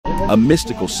A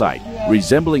mystical sight,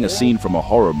 resembling a scene from a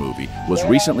horror movie, was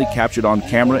recently captured on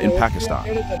camera in Pakistan.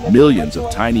 Millions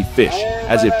of tiny fish,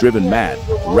 as if driven mad,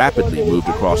 rapidly moved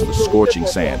across the scorching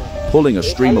sand, pulling a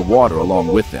stream of water along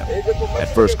with them.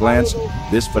 At first glance,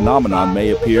 this phenomenon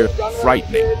may appear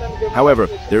frightening. However,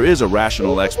 there is a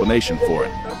rational explanation for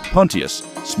it. Puntius,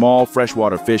 small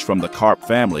freshwater fish from the carp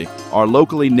family, are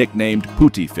locally nicknamed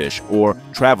Puti fish or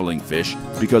traveling fish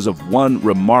because of one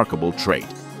remarkable trait.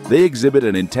 They exhibit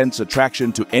an intense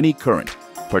attraction to any current,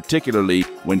 particularly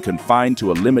when confined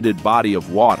to a limited body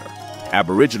of water.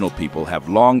 Aboriginal people have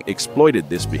long exploited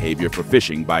this behavior for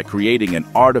fishing by creating an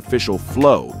artificial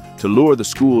flow to lure the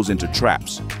schools into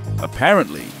traps.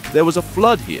 Apparently, there was a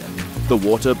flood here. The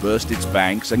water burst its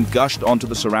banks and gushed onto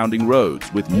the surrounding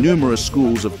roads, with numerous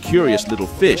schools of curious little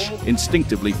fish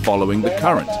instinctively following the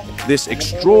current. This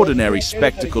extraordinary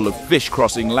spectacle of fish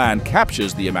crossing land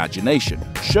captures the imagination,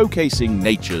 showcasing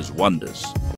nature's wonders.